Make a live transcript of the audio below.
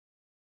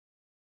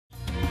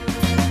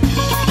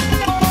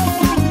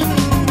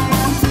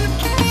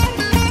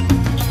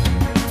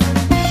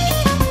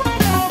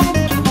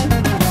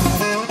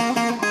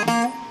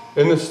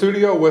In the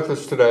studio with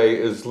us today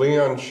is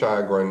Leon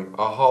Schagrin,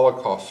 a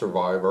Holocaust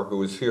survivor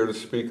who is here to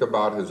speak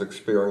about his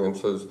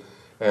experiences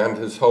and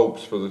his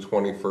hopes for the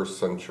 21st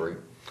century.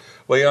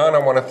 Leon, I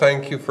want to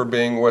thank you for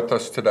being with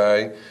us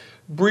today.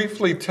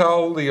 Briefly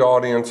tell the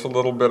audience a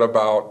little bit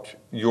about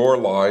your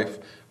life.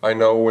 I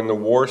know when the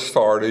war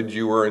started,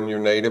 you were in your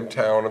native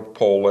town of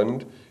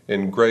Poland,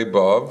 in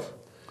Grabov.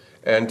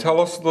 And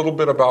tell us a little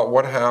bit about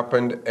what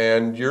happened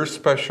and your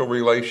special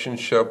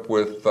relationship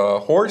with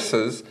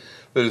horses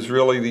that is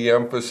really the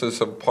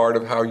emphasis of part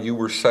of how you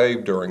were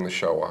saved during the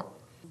Shoah.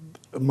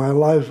 My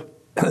life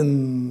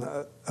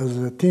as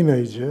a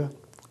teenager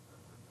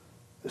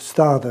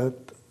started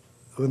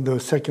when the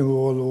Second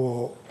World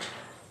War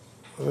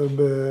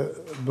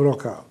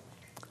broke out.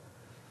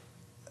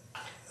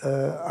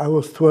 I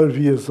was 12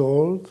 years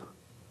old.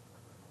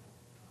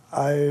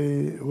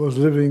 I was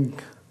living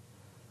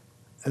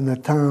in a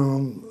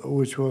town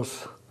which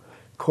was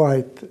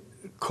quite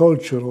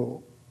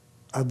cultural,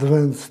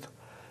 advanced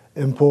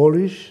in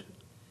Polish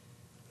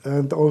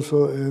and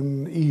also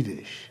in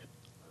Yiddish.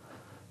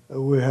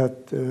 We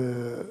had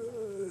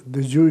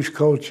the Jewish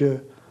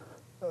culture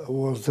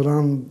was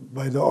run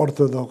by the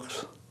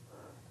Orthodox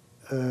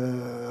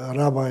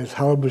rabbis,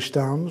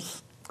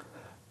 Halberstams,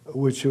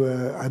 which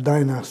were a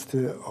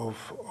dynasty of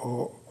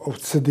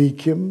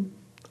tzaddikim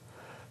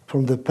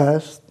from the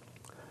past.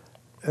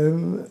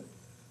 And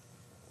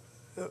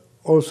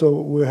also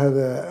we had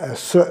a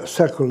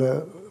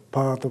secular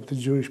part of the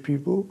Jewish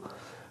people,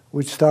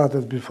 which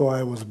started before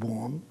I was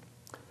born.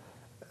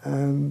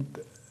 And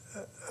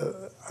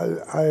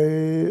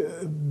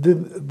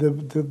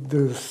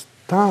this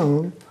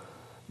town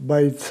by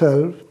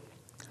itself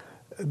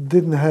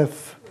didn't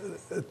have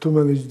too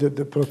many,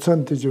 the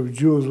percentage of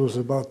Jews was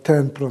about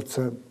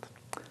 10%.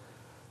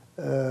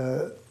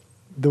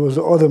 There was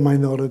other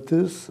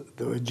minorities,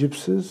 there were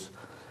Gypsies,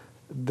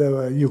 there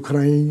were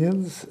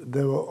Ukrainians,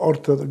 there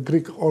were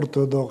Greek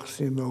Orthodox,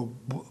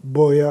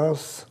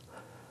 boyars,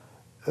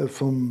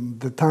 from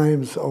the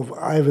times of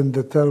Ivan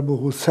the Terrible,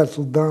 who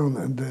settled down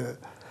in the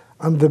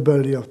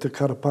underbelly of the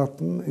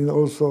Carpathian, and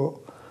also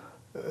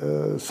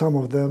some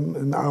of them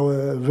in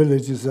our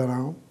villages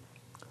around.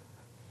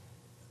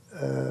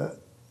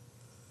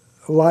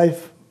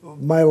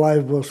 My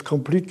life was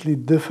completely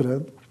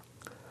different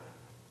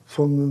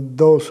from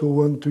those who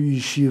went to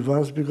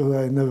yeshivas, because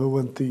I never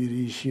went to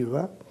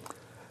yeshiva.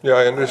 Yeah,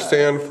 I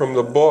understand from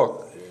the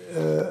book,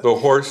 The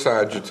Horse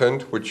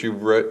Adjutant, which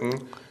you've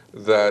written,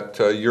 that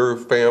your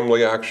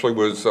family actually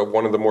was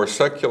one of the more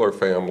secular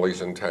families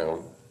in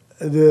town.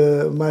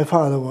 My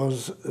father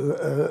was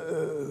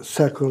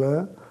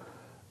secular.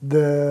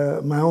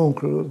 My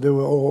uncle, they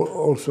were all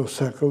also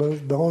secular.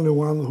 The only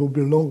one who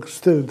belonged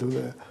still to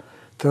the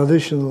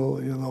traditional,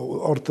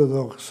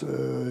 Orthodox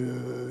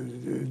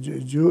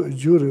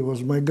Jewry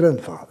was my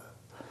grandfather.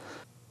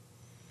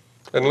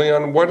 And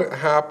Leon, what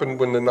happened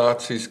when the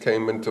Nazis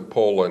came into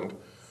Poland?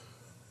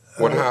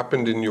 What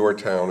happened in your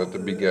town at the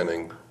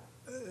beginning?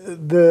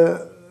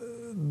 The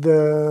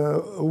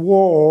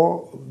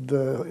war,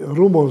 the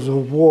rumors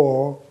of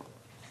war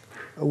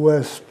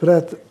were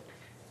spread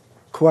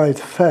quite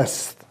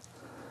fast.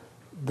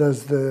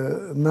 That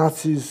the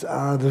Nazis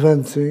are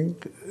advancing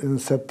in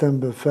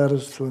September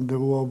 1st when the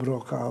war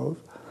broke out.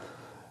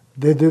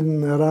 They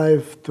didn't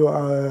arrive to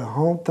our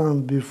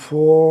hometown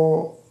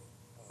before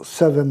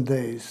 7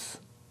 days.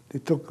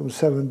 It took them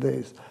 7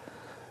 days.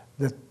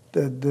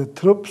 The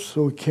troops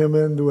who came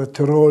in were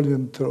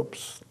Tyrolean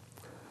troops,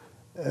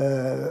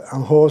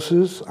 on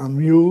horses, on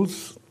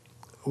mules,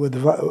 with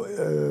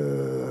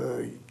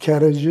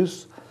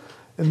carriages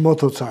and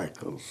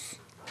motorcycles.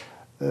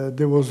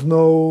 There was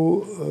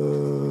no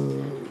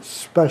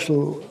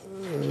special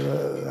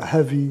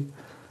heavy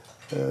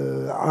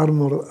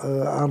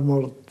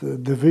armored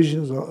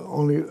divisions,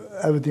 only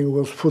everything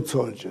was foot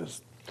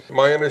soldiers.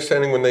 My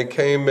understanding, when they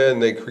came in,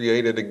 they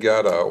created a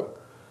ghetto.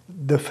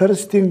 The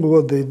first thing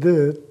what they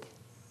did,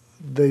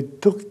 they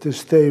took the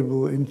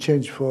stable in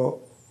change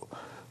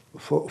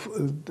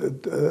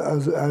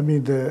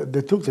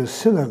they took the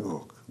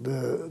synagogue,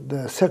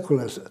 the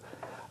secular,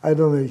 I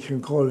don't know if you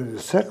can call it a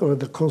secular,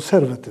 the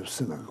conservative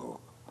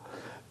synagogue.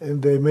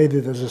 And they made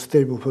it as a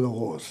stable for the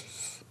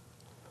horses.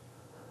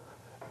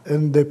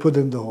 And they put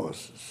in the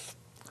horses.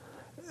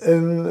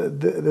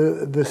 And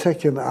the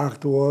second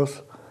act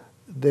was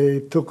they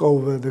took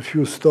over the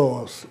few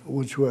stores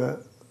which were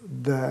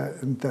there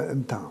in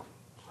town.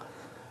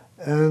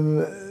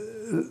 And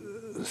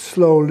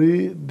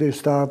slowly they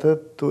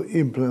started to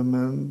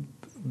implement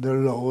the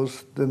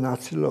laws, the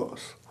Nazi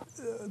laws.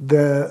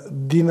 The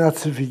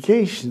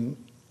denazification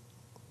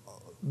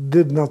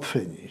did not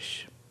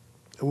finish.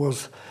 It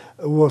was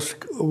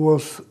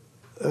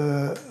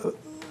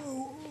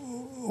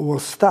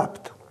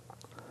stopped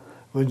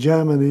when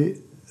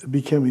Germany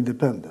became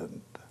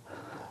independent.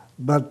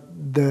 But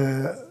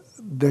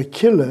the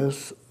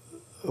killers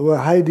were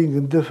hiding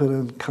in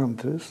different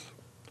countries,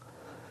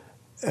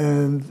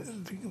 and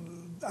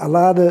a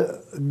lot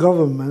of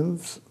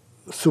governments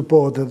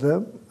supported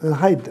them and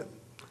hid them.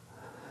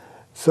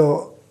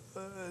 So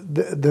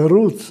the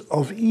roots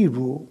of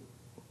evil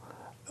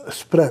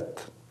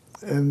spread.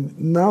 And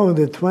now in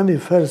the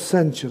 21st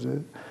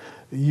century,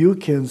 you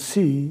can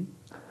see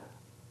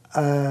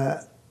a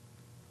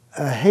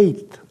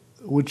hate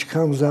which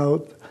comes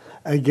out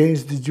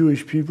against the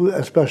Jewish people,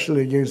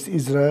 especially against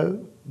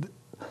Israel,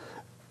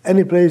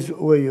 any place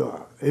where you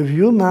are. If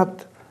you're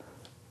not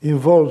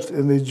involved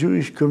in the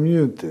Jewish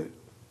community,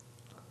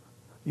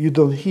 you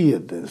don't hear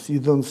this, you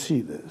don't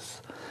see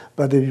this.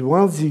 But if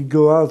once you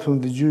go out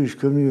from the Jewish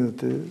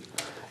community,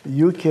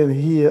 you can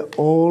hear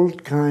all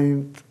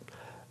kind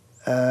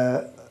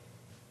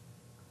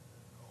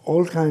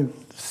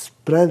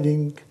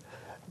spreading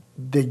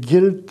the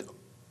guilt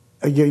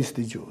against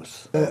the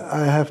Jews.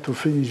 I have to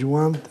finish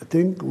one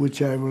thing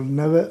which I will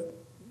never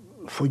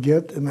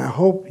forget, and I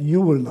hope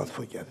you will not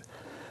forget.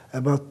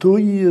 About 2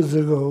 years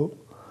ago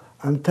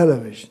on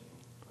television,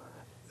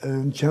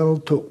 in Channel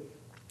 2,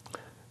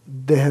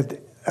 they had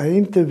an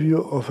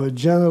interview of a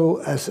General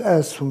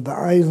SS from the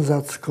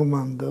Einsatz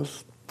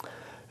commandos.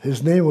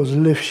 His name was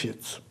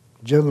Lifshitz,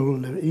 General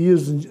Lifshitz. He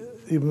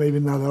is maybe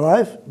not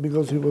alive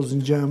because he was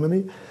in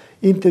Germany,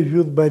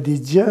 interviewed by the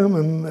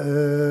German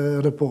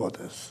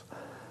reporters.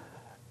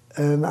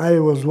 And I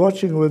was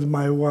watching with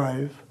my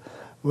wife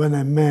when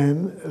a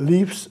man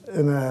lives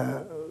in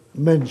a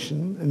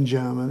mansion in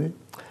Germany,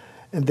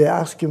 and they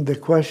asked him the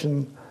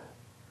question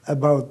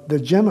about the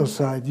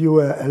genocide. You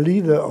were a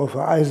leader of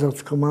an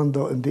Einsatz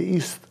commando in the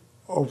east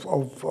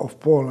of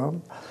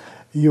Poland.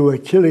 You were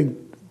killing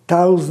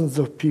thousands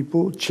of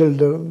people,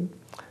 children.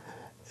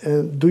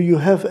 Do you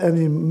have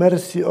any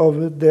mercy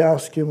of it? They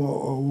asked him,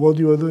 or what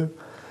you were doing.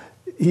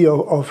 He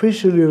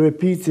officially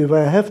repeats, if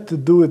I have to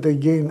do it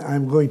again,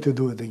 I'm going to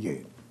do it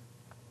again.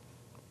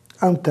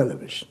 On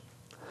television.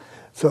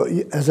 So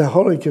as a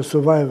Holocaust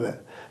survivor,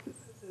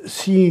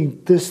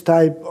 seeing this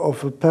type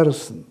of a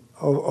person,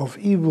 of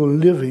evil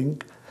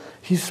living,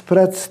 he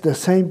spreads the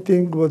same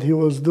thing what he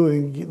was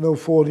doing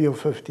 40 or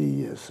 50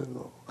 years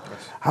ago.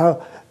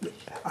 How,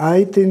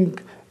 I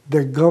think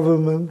the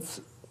governments,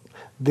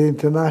 the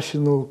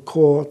international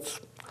courts,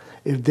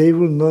 if they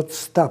will not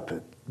stop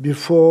it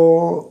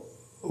before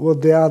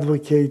what they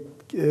advocate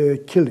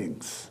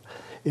killings,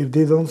 if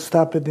they don't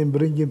stop it and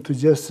bring him to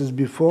justice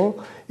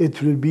before,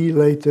 it will be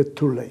later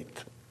too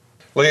late.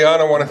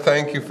 Leon, I want to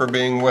thank you for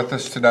being with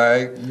us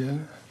today. Yeah.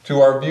 To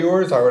our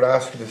viewers, I would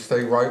ask you to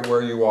stay right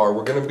where you are.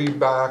 We're going to be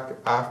back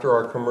after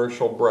our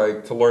commercial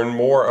break to learn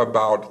more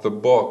about the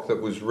book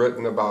that was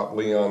written about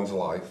Leon's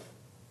life.